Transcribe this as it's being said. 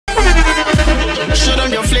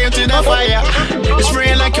on your flame to the fire.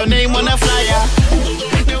 Spray like your name on a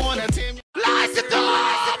flyer. They wanna tame you. Lies the door.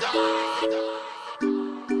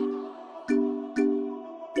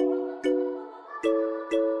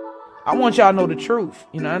 I want y'all to know the truth.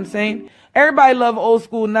 You know what I'm saying? Everybody love old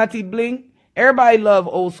school Nutty Bling. Everybody love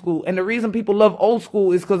old school. And the reason people love old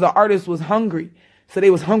school is because the artist was hungry. So they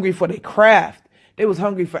was hungry for their craft. They was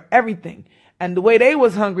hungry for everything. And the way they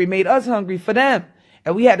was hungry made us hungry for them.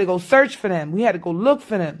 And we had to go search for them. We had to go look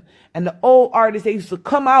for them. And the old artists, they used to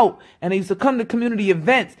come out and they used to come to community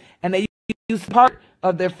events and they used to be part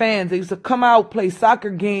of their fans. They used to come out, play soccer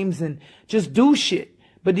games and just do shit.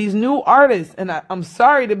 But these new artists, and I'm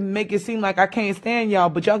sorry to make it seem like I can't stand y'all,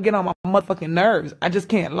 but y'all get on my motherfucking nerves. I just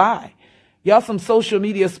can't lie. Y'all some social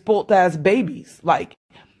media spoilt ass babies. Like,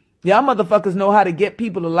 y'all motherfuckers know how to get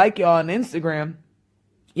people to like y'all on Instagram.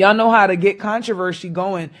 Y'all know how to get controversy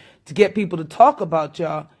going to get people to talk about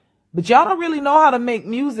y'all. But y'all don't really know how to make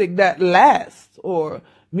music that lasts or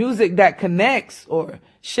music that connects or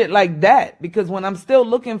shit like that. Because when I'm still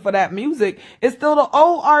looking for that music, it's still the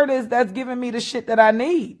old artist that's giving me the shit that I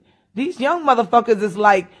need. These young motherfuckers is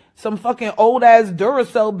like some fucking old ass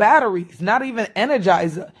Duracell batteries, not even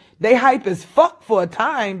Energizer. They hype as fuck for a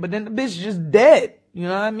time, but then the bitch just dead. You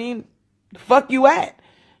know what I mean? The fuck you at?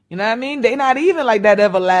 You know what I mean? They not even like that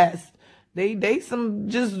Everlast. They some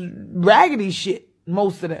just raggedy shit,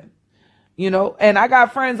 most of them. You know, and I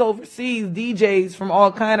got friends overseas, DJs from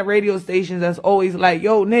all kind of radio stations that's always like,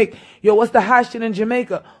 yo, Nick, yo, what's the hot shit in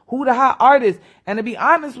Jamaica? Who the hot artists? And to be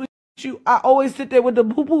honest with you, I always sit there with the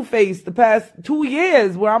boo-boo face the past 2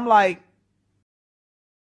 years where I'm like,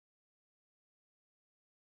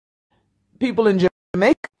 people in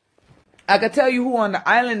Jamaica. I could tell you who on the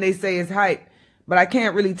island they say is hype, but I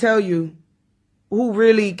can't really tell you who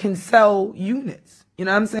really can sell units. You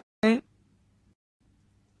know what I'm saying?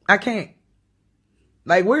 I can't.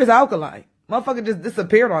 Like, where's Alkaline? Motherfucker just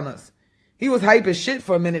disappeared on us. He was hype as shit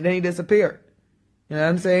for a minute, then he disappeared. You know what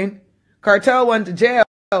I'm saying? Cartel went to jail,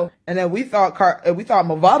 and then we thought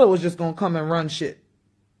Mavado was just gonna come and run shit.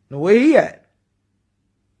 Where he at?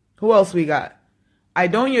 Who else we got?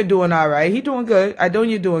 Idonia doing all right. He doing good.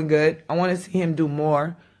 Idonia doing good. I want to see him do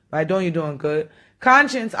more. But Idonia doing good.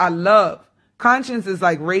 Konshens, I love. Konshens is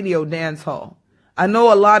like radio dance hall. I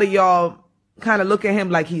know a lot of y'all kind of look at him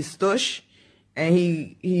like he's stush and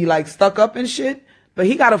he like stuck up and shit, but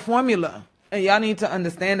he got a formula and y'all need to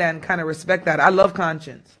understand that and kind of respect that. I love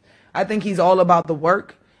Konshens. I think he's all about the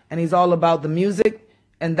work and he's all about the music,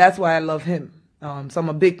 and that's why I love him. So I'm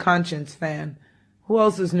a big Konshens fan. Who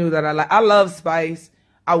else is new that I like? I love Spice.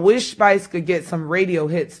 I wish Spice could get some radio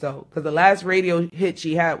hits though, because the last radio hit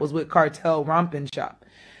she had was with Cartel Rompin' Shop.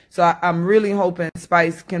 So I'm really hoping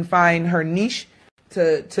Spice can find her niche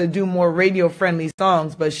to do more radio friendly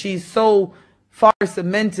songs, but she's so far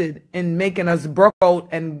cemented in making us broke out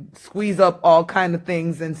and squeeze up all kind of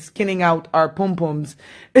things and skinning out our pum-pums.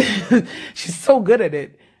 She's so good at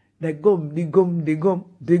it. That gum, de gum, de gum,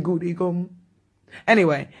 de goo, de gum.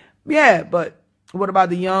 Anyway, yeah, but what about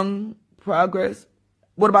the young progress?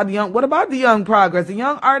 What about the young progress? The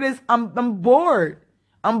young artists, I'm bored.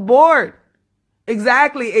 I'm bored.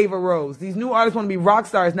 Exactly, Ava Rose. These new artists want to be rock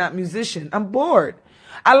stars, not musicians. I'm bored.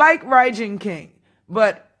 I like Rygin King,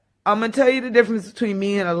 but I'm going to tell you the difference between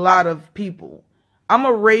me and a lot of people. I'm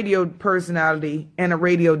a radio personality and a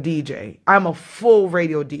radio DJ. I'm a full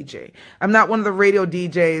radio DJ. I'm not one of the radio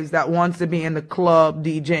DJs that wants to be in the club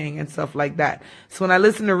DJing and stuff like that. So when I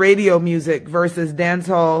listen to radio music versus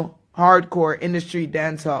dancehall, hardcore, industry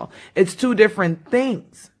dancehall, it's two different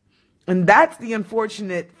things. And that's the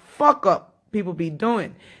unfortunate fuck up people be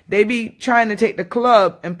doing. They be trying to take the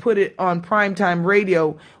club and put it on primetime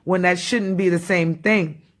radio when that shouldn't be the same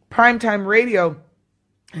thing. Primetime radio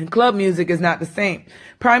and club music is not the same.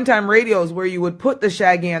 Primetime radio is where you would put the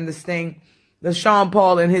Shaggy and the Sting, the Sean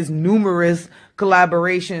Paul and his numerous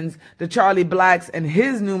collaborations, the Charlie Blacks and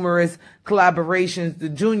his numerous collaborations, the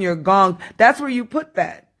Junior Gong. That's where you put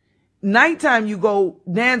that. Nighttime you go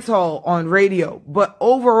dancehall on radio, but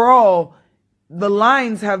overall the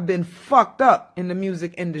lines have been fucked up in the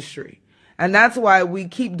music industry. And that's why we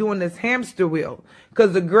keep doing this hamster wheel,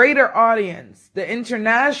 because the greater audience, the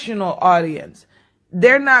international audience,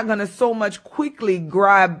 they're not going to so much quickly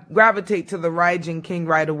gravitate to the Rygin King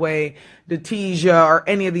right away, the Teja or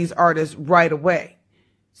any of these artists right away.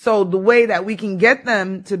 So the way that we can get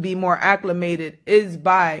them to be more acclimated is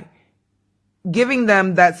by giving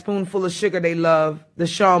them that spoonful of sugar they love, the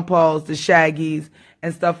Sean Pauls, the Shaggies,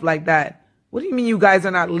 and stuff like that. What do you mean you guys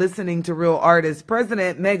are not listening to real artists?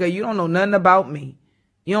 President Mega, you don't know nothing about me.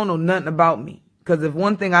 You don't know nothing about me. Because if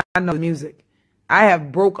one thing I know is music, I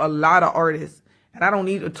have broke a lot of artists. And I don't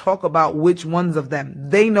need to talk about which ones of them.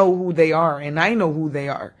 They know who they are, and I know who they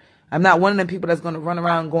are. I'm not one of them people that's going to run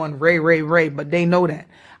around going Ray, Ray, Ray, but they know that.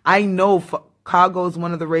 I know Congo is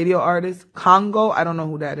one of the radio artists. Congo, I don't know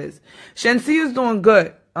who that is. Shenseea is doing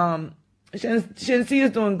good. Shenseea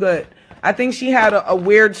is doing good. I think she had a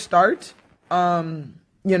weird start,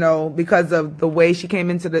 you know, because of the way she came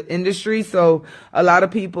into the industry. So a lot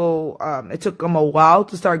of people, it took them a while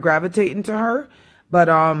to start gravitating to her. But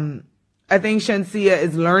I think Shenseea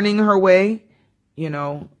is learning her way. You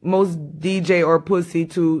know, most DJ or pussy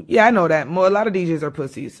too. Yeah, I know that. A lot of DJs are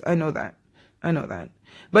pussies. I know that.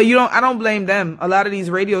 But I don't blame them. A lot of these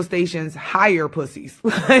radio stations hire pussies.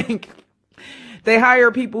 Like, they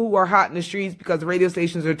hire people who are hot in the streets because the radio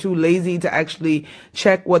stations are too lazy to actually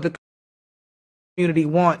check what the community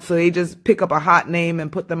wants. So they just pick up a hot name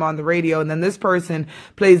and put them on the radio. And then this person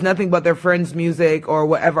plays nothing but their friend's music or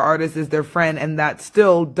whatever artist is their friend. And that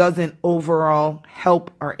still doesn't overall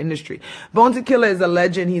help our industry. Bounty Killer is a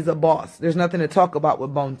legend. He's a boss. There's nothing to talk about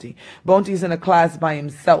with Bounty. Bounty's in a class by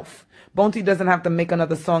himself. Bounty doesn't have to make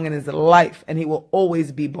another song in his life, and he will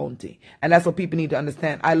always be Bounty. And that's what people need to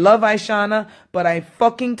understand. I love Aishana, but I'm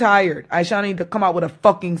fucking tired. Aishana need to come out with a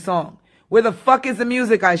fucking song. Where the fuck is the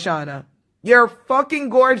music, Aishana? You're fucking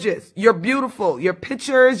gorgeous. You're beautiful. Your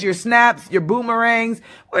pictures, your snaps, your boomerangs.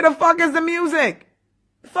 Where the fuck is the music?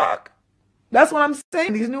 Fuck. That's what I'm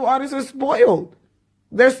saying. These new artists are spoiled.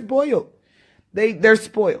 They're spoiled. They're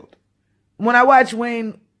spoiled. When I watch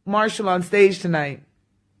Wayne Marshall on stage tonight,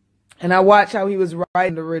 and I watch how he was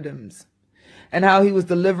writing the rhythms and how he was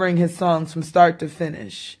delivering his songs from start to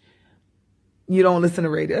finish. You don't listen to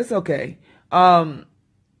radio. That's okay.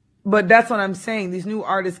 But that's what I'm saying. These new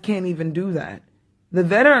artists can't even do that. The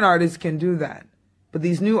veteran artists can do that. But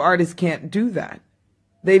these new artists can't do that.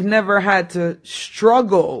 They've never had to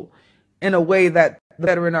struggle in a way that the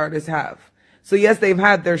veteran artists have. So yes, they've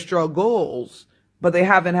had their struggles, but they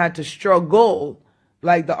haven't had to struggle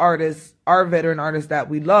like the artists, our veteran artists that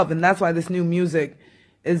we love. And that's why this new music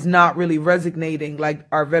is not really resonating like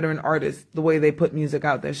our veteran artists, the way they put music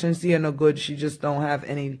out there. Shenseea no good. She just don't have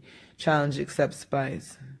any challenge except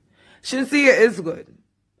Spice. Shenseea is good.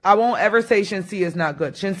 I won't ever say Shenseea is not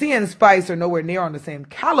good. Shenseea and Spice are nowhere near on the same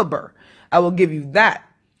caliber. I will give you that.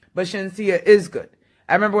 But Shenseea is good.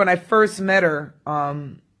 I remember when I first met her,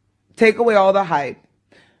 take away all the hype,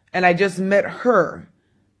 and I just met her.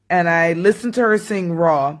 And I listened to her sing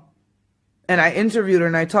Raw, and I interviewed her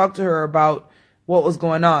and I talked to her about what was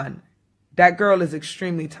going on. That girl is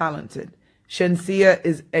extremely talented. Shenseea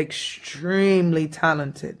is extremely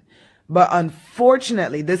talented. But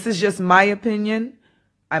unfortunately, this is just my opinion.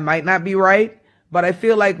 I might not be right, but I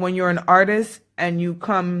feel like when you're an artist and you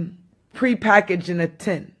come prepackaged in a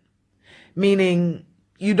tin, meaning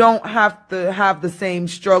you don't have to have the same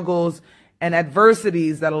struggles and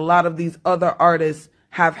adversities that a lot of these other artists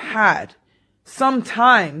have had.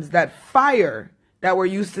 Sometimes that fire that we're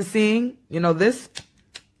used to seeing, you know,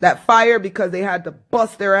 that fire because they had to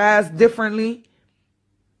bust their ass differently,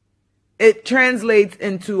 it translates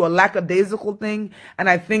into a lackadaisical thing. And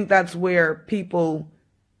I think that's where people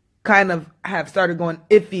kind of have started going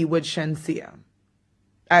iffy with Shenseea.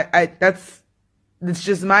 It's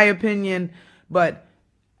just my opinion, and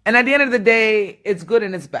at the end of the day, it's good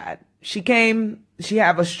and it's bad. She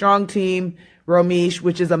have a strong team, Romesh,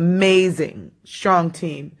 which is amazing. Strong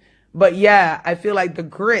team. But yeah, I feel like the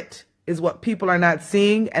grit is what people are not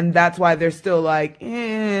seeing. And that's why they're still like,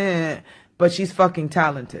 but she's fucking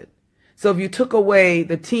talented. So if you took away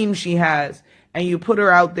the team she has and you put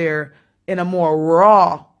her out there in a more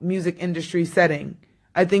raw music industry setting,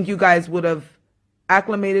 I think you guys would have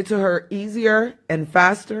acclimated to her easier and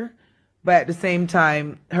faster. But at the same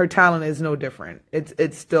time, her talent is no different.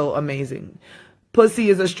 It's still amazing. Pussy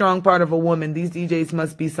is a strong part of a woman. These DJs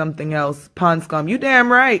must be something else. Pond scum. You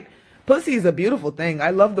damn right. Pussy is a beautiful thing. I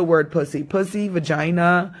love the word pussy. Pussy,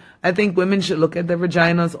 vagina. I think women should look at their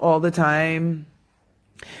vaginas all the time.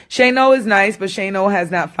 Shano is nice, but Shano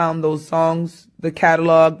has not found those songs, the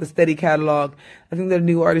catalog, the steady catalog. I think the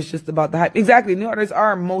new artists just about the hype. Exactly. New artists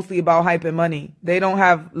are mostly about hype and money. They don't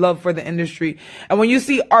have love for the industry. And when you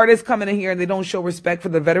see artists coming in here and they don't show respect for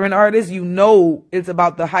the veteran artists, you know it's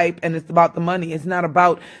about the hype and it's about the money. It's not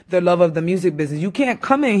about the love of the music business. You can't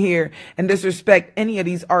come in here and disrespect any of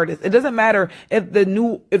these artists. It doesn't matter if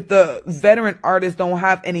the veteran artists don't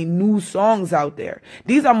have any new songs out there.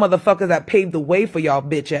 These are motherfuckers that paved the way for y'all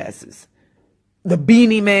bitch asses. The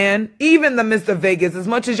Beanie Man, even the Mr. Vegas, as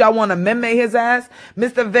much as y'all want to meme his ass,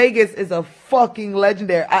 Mr. Vegas is a fucking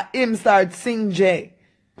legendary. I am start sing J.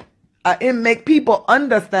 I am make people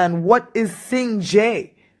understand what is sing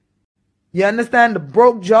J. You understand the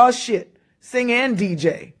broke jaw shit. sing and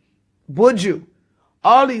DJ. Would you?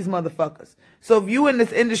 All these motherfuckers. So if you in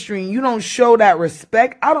this industry and you don't show that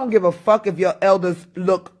respect, I don't give a fuck if your elders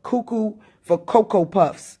look cuckoo for Cocoa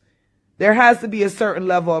Puffs. There has to be a certain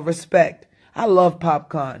level of respect. I love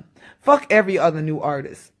Popcaan. Fuck every other new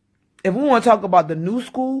artist. If we want to talk about the new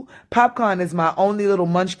school, Popcaan is my only little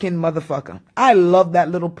munchkin motherfucker. I love that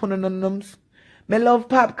little punanums. Me love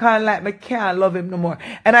Popcaan like me can't love him no more.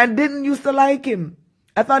 And I didn't used to like him.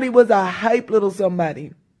 I thought he was a hype little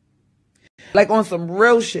somebody. Like on some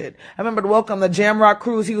real shit. I remember the Welcome to Jamrock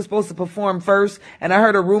cruise, he was supposed to perform first. And I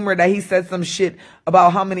heard a rumor that he said some shit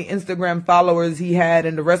about how many Instagram followers he had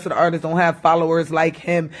and the rest of the artists don't have followers like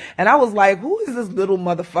him. And I was like, who is this little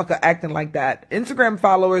motherfucker acting like that? Instagram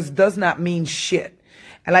followers does not mean shit.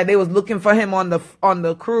 And like they was looking for him on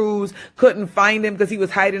the cruise, couldn't find him because he was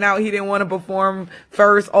hiding out. He didn't want to perform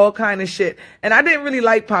first, all kind of shit. And I didn't really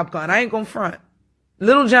like Popcaan. I ain't gonna front.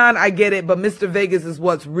 Little John, I get it, but Mr. Vegas is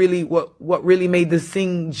what really made the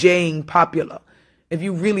sing-jaying popular. If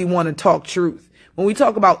you really want to talk truth. When we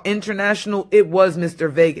talk about international, it was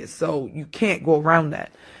Mr. Vegas, so you can't go around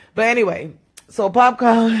that. But anyway, so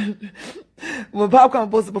Popcaan, when Popcaan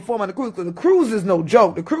was supposed to perform on the cruise, because the cruise is no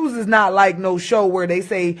joke. The cruise is not like no show where they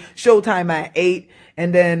say showtime at 8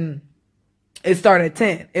 and then it started at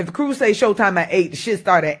 10. If the cruise say showtime at 8, the shit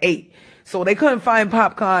started at 8. So they couldn't find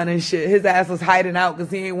Popcaan and shit. His ass was hiding out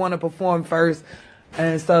because he didn't want to perform first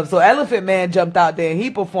and stuff. So Elephant Man jumped out there and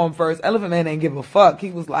he performed first. Elephant Man didn't give a fuck.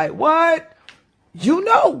 He was like, what? You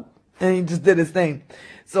know? And he just did his thing.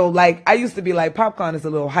 So like, I used to be like, Popcaan is a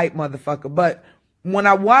little hype motherfucker. But when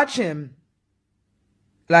I watch him,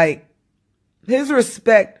 like, his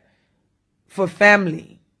respect for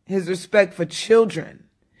family, his respect for children,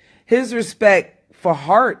 his respect for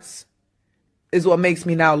hearts, is what makes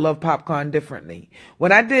me now love Popcaan differently.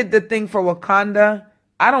 When I did the thing for Wakanda,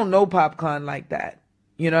 I don't know Popcaan like that.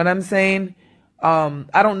 You know what I'm saying?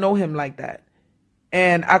 I don't know him like that.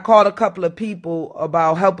 And I called a couple of people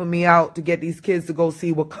about helping me out to get these kids to go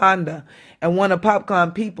see Wakanda. And one of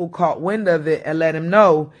Popcaan people caught wind of it and let him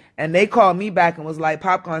know. And they called me back and was like,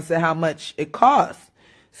 Popcaan said how much it costs.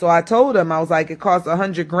 So I told him, I was like, it costs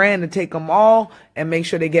 $100 grand to take them all and make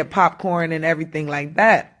sure they get popcorn and everything like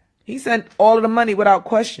that. He sent all of the money without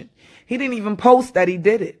question. He didn't even post that he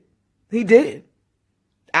did it. He did.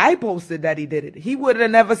 I posted that he did it. He would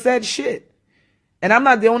have never said shit. And I'm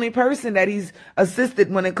not the only person that he's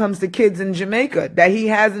assisted when it comes to kids in Jamaica that he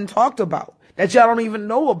hasn't talked about, that y'all don't even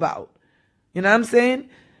know about. You know what I'm saying?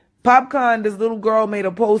 Popcaan, this little girl made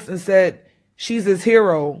a post and said she's his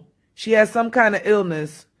hero. She has some kind of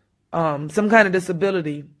illness, some kind of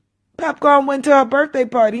disability. Popcaan went to her birthday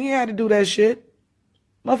party. He had to do that shit.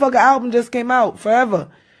 Motherfucker album just came out.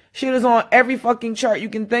 Forever. Shit is on every fucking chart you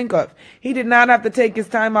can think of. He did not have to take his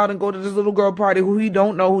time out and go to this little girl party who he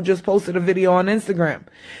don't know, who just posted a video on Instagram.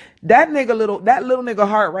 That little nigga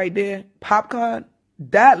heart right there, Popcaan,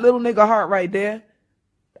 that little nigga heart right there,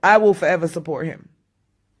 I will forever support him.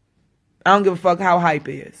 I don't give a fuck how hype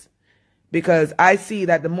he is. Because I see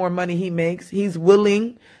that the more money he makes, he's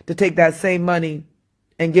willing to take that same money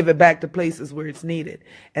and give it back to places where it's needed.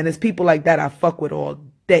 And it's people like that I fuck with all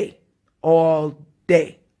day. All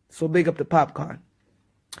day. So big up to Popcaan.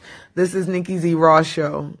 This is Nikki Z Raw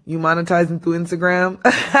Show. You monetizing through Instagram?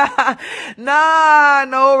 Nah,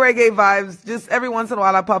 no reggae vibes. Just every once in a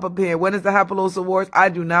while I pop up here. When is the Hapalos Awards? I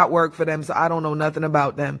do not work for them, so I don't know nothing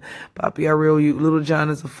about them. Poppy, I real you. Little John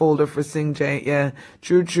is a folder for Sing J. Yeah,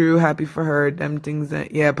 true. Happy for her. Them things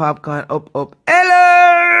that, yeah, Popcaan. Up.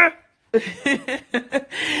 Hello!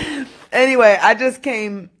 Anyway, I just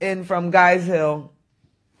came in from Guys Hill.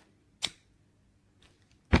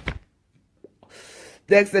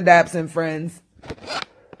 Dexter Daps and friends.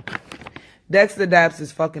 Dexter Daps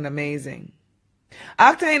is fucking amazing.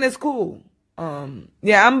 Octane is cool.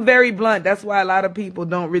 Yeah, I'm very blunt. That's why a lot of people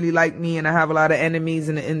don't really like me, and I have a lot of enemies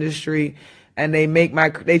in the industry, and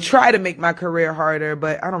they try to make my career harder,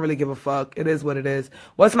 but I don't really give a fuck. It is what it is.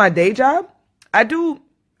 What's my day job? I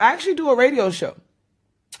actually do a radio show.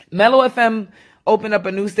 Mellow FM opened up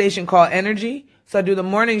a new station called Energy. So I do the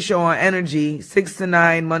morning show on Energy, 6 to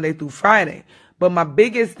 9, Monday through Friday. But my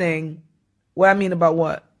biggest thing, what I mean about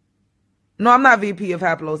what? No, I'm not VP of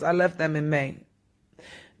Hapalos. I left them in May.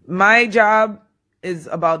 My job is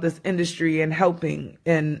about this industry and helping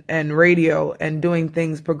and radio and doing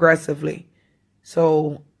things progressively.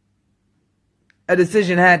 So a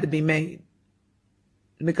decision had to be made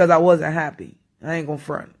because I wasn't happy. I ain't gonna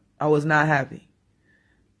front. I was not happy.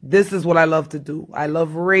 This is what I love to do. I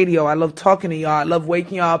love radio. I love talking to y'all. I love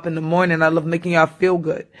waking y'all up in the morning. I love making y'all feel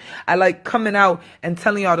good. I like coming out and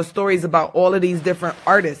telling y'all the stories about all of these different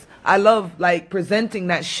artists. I love like presenting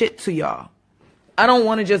that shit to y'all. I don't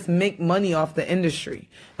want to just make money off the industry.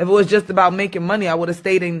 If it was just about making money, I would have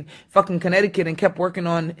stayed in fucking Connecticut and kept working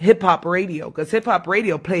on hip hop radio, because hip hop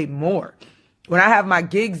radio paid more. When I have my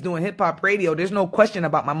gigs doing hip hop radio, there's no question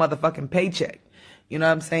about my motherfucking paycheck. You know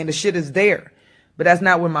what I'm saying? The shit is there, but that's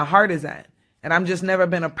not where my heart is at. And I'm just never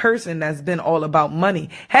been a person that's been all about money.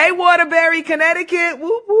 Hey, Waterbury, Connecticut.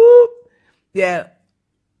 Whoop, whoop. Yeah.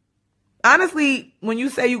 Honestly, when you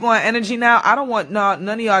say you go on energy now, I don't want none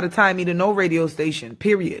of y'all to tie me to no radio station,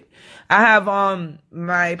 period. I have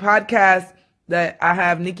my podcast that I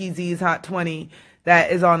have, Nikki Z's Hot 20,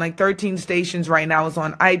 that is on like 13 stations right now. It's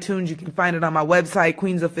on iTunes. You can find it on my website,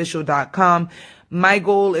 queensofficial.com. My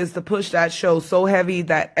goal is to push that show so heavy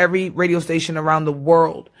that every radio station around the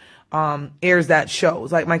world airs that show.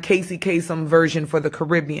 It's like my Casey Kasem version for the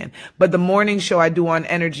Caribbean. But the morning show I do on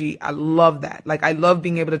energy, I love that. Like, I love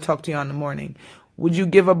being able to talk to you in the morning. Would you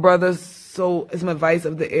give a brother some advice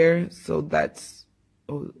of the air?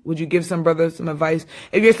 Would you give some brother some advice?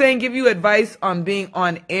 If you're saying give you advice on being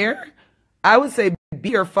on air, I would say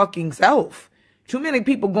be your fucking self. Too many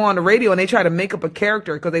people go on the radio and they try to make up a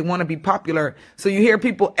character because they want to be popular. So you hear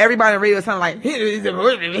people, everybody on the radio sound like, and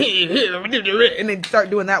they start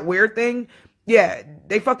doing that weird thing. Yeah,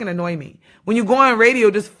 they fucking annoy me. When you go on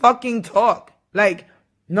radio, just fucking talk. Like,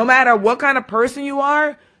 no matter what kind of person you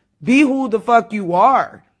are, be who the fuck you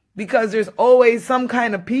are. Because there's always some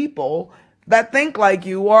kind of people that think like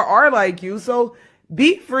you or are like you. So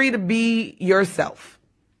be free to be yourself.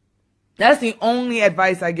 That's the only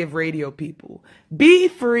advice I give radio people. Be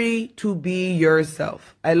free to be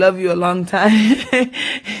yourself. I love you a long time.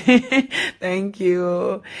 Thank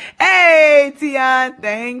you. Hey, Tian,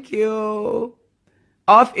 thank you.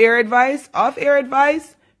 Off-air advice? Off-air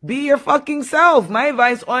advice? Be your fucking self. My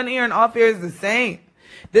advice on air and off air is the same.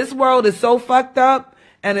 This world is so fucked up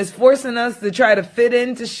and it's forcing us to try to fit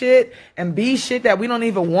into shit and be shit that we don't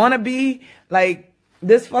even want to be. Like,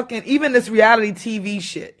 this fucking, even this reality TV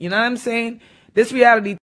shit, you know what I'm saying? This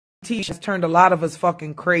reality TV has turned a lot of us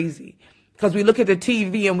fucking crazy. Because we look at the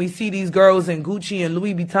TV and we see these girls in Gucci and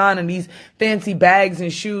Louis Vuitton and these fancy bags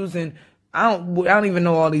and shoes, and I don't even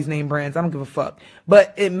know all these name brands. I don't give a fuck.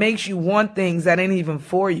 But it makes you want things that ain't even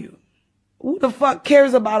for you. Who the fuck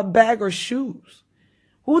cares about a bag or shoes?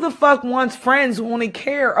 Who the fuck wants friends who only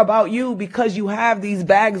care about you because you have these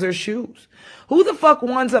bags or shoes? Who the fuck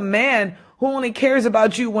wants a man who only cares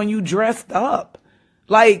about you when you dressed up?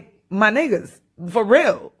 Like, my niggas, for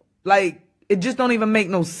real. Like, it just don't even make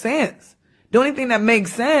no sense. The only thing that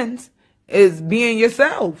makes sense is being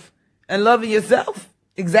yourself and loving yourself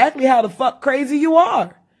exactly how the fuck crazy you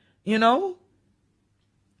are, you know?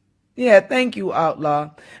 Yeah, thank you,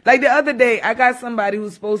 Outlaw. Like, the other day, I got somebody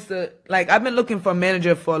who's supposed to, like, I've been looking for a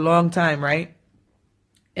manager for a long time, right?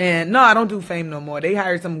 And no, I don't do Fame no more. They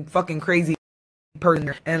hired some fucking crazy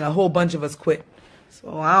person and a whole bunch of us quit.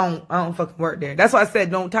 So I don't fucking work there. That's why I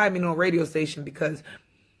said don't tie me to a radio station, because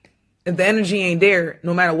if the energy ain't there,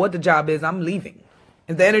 no matter what the job is, I'm leaving.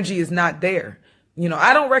 If the energy is not there, you know,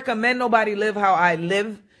 I don't recommend nobody live how I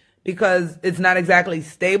live because it's not exactly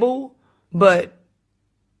stable, but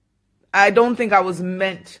I don't think I was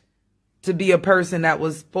meant to be a person that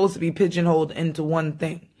was supposed to be pigeonholed into one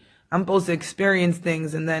thing. I'm supposed to experience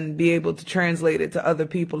things and then be able to translate it to other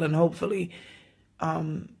people, and hopefully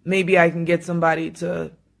maybe I can get somebody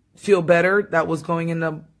to feel better that was going in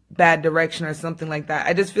a bad direction or something like that.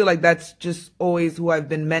 I just feel like that's just always who I've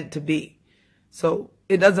been meant to be. So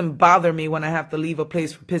it doesn't bother me when I have to leave a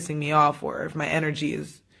place for pissing me off or if my energy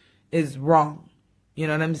is wrong. You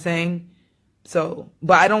know what I'm saying? So,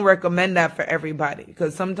 but I don't recommend that for everybody,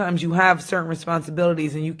 because sometimes you have certain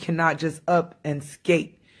responsibilities and you cannot just up and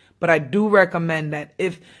skate. But I do recommend that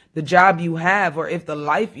if the job you have or if the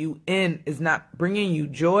life you in is not bringing you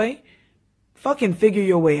joy, fucking figure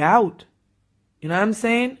your way out. You know what I'm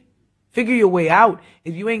saying? Figure your way out.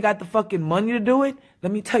 If you ain't got the fucking money to do it,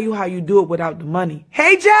 let me tell you how you do it without the money.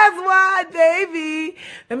 Hey, Jaswad, baby.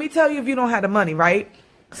 Let me tell you if you don't have the money, right?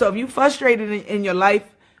 So if you frustrated in your life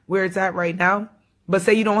where it's at right now, but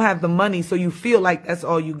say you don't have the money, so you feel like that's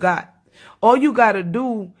all you got. All you got to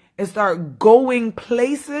do is start going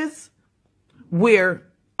places where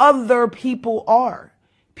other people are.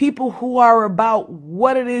 People who are about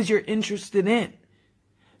what it is you're interested in.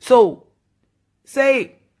 So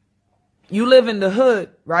say you live in the hood,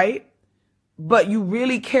 right? But you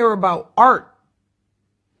really care about art.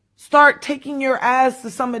 Start taking your ass to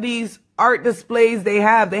some of these art displays they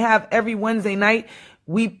have. They have every Wednesday night.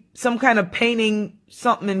 Some kind of painting,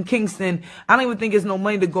 something in Kingston. I don't even think it's no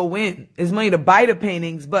money to go in. It's money to buy the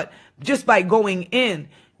paintings, but just by going in,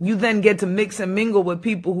 you then get to mix and mingle with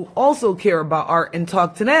people who also care about art and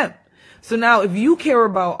talk to them. So now if you care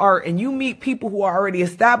about art and you meet people who are already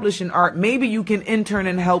established in art, maybe you can intern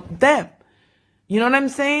and help them. You know what I'm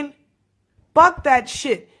saying? Fuck that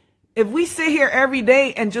shit. If we sit here every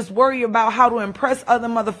day and just worry about how to impress other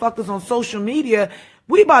motherfuckers on social media,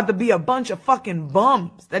 we about to be a bunch of fucking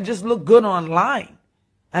bums that just look good online.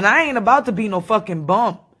 And I ain't about to be no fucking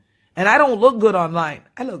bum. And I don't look good online.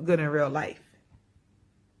 I look good in real life.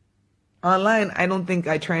 Online, I don't think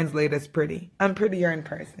I translate as pretty. I'm prettier in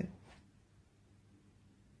person.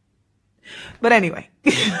 But anyway,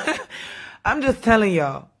 I'm just telling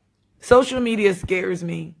y'all, social media scares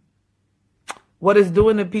me. What it's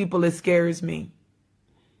doing to people, it scares me.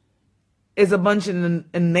 It's a bunch of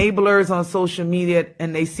enablers on social media,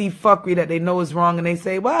 and they see fuckery that they know is wrong, and they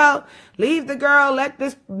say, well, leave the girl, let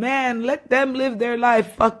this man, let them live their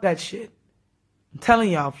life. Fuck that shit. I'm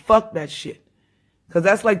telling y'all, fuck that shit. Because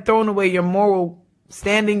that's like throwing away your moral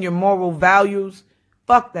standing, your moral values.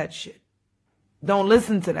 Fuck that shit. Don't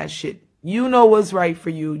listen to that shit. You know what's right for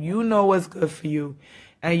you. You know what's good for you.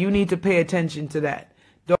 And you need to pay attention to that.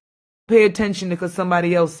 Don't pay attention because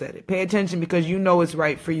somebody else said it. Pay attention because you know it's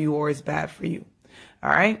right for you or it's bad for you.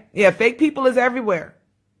 All right? Yeah, fake people is everywhere.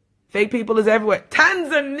 Fake people is everywhere.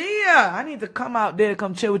 Tanzania! I need to come out there to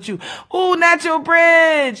come chill with you. Ooh, Natural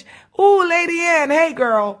Bridge! Ooh, Lady Ann. Hey,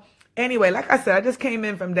 girl. Anyway, like I said, I just came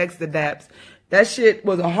in from Dexter Daps. That shit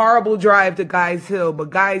was a horrible drive to Guys Hill, but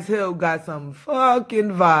Guys Hill got some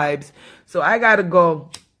fucking vibes. So I gotta go.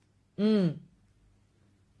 I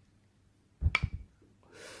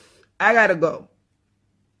gotta go.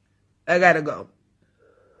 I gotta go.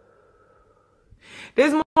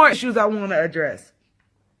 There's more issues I want to address.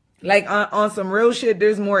 Like on some real shit,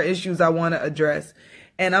 there's more issues I want to address.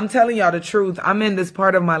 And I'm telling y'all the truth. I'm in this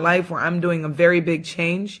part of my life where I'm doing a very big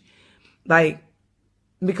change. Like,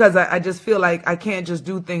 because I just feel like I can't just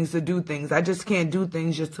do things to do things. I just can't do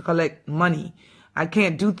things just to collect money. I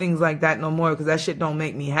can't do things like that no more because that shit don't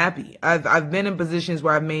make me happy. I've been in positions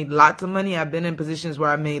where I've made lots of money. I've been in positions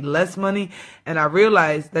where I made less money. And I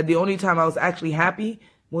realized that the only time I was actually happy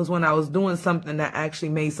was when I was doing something that actually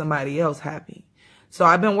made somebody else happy. So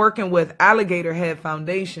I've been working with Alligator Head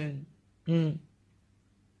Foundation. Because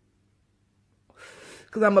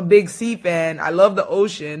I'm a big sea fan. I love the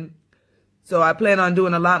ocean. So I plan on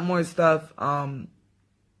doing a lot more stuff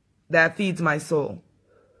that feeds my soul.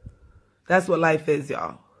 That's what life is,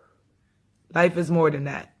 y'all. Life is more than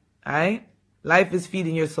that, all right? Life is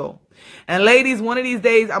feeding your soul. And ladies, one of these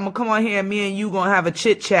days, I'm going to come on here and me and you going to have a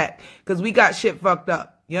chit chat because we got shit fucked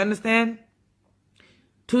up. You understand?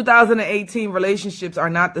 2018 relationships are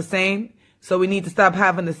not the same, so we need to stop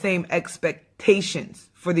having the same expectations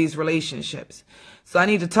for these relationships. So I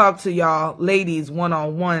need to talk to y'all ladies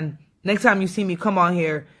one-on-one. Next time you see me come on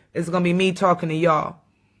here, it's going to be me talking to y'all.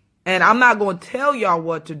 And I'm not going to tell y'all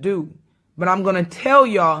what to do, but I'm going to tell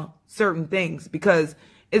y'all certain things because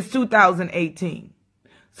it's 2018.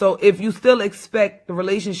 So if you still expect the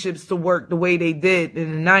relationships to work the way they did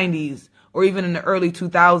in the 90s or even in the early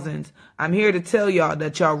 2000s, I'm here to tell y'all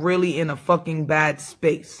that y'all really in a fucking bad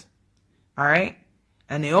space. All right?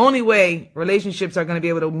 And the only way relationships are going to be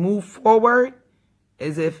able to move forward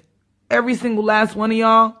is if every single last one of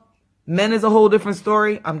y'all, men is a whole different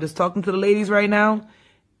story. I'm just talking to the ladies right now.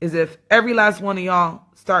 Is if every last one of y'all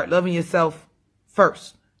start loving yourself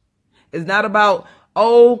first. It's not about,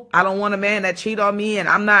 oh, I don't want a man that cheat on me and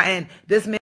I'm not, and this man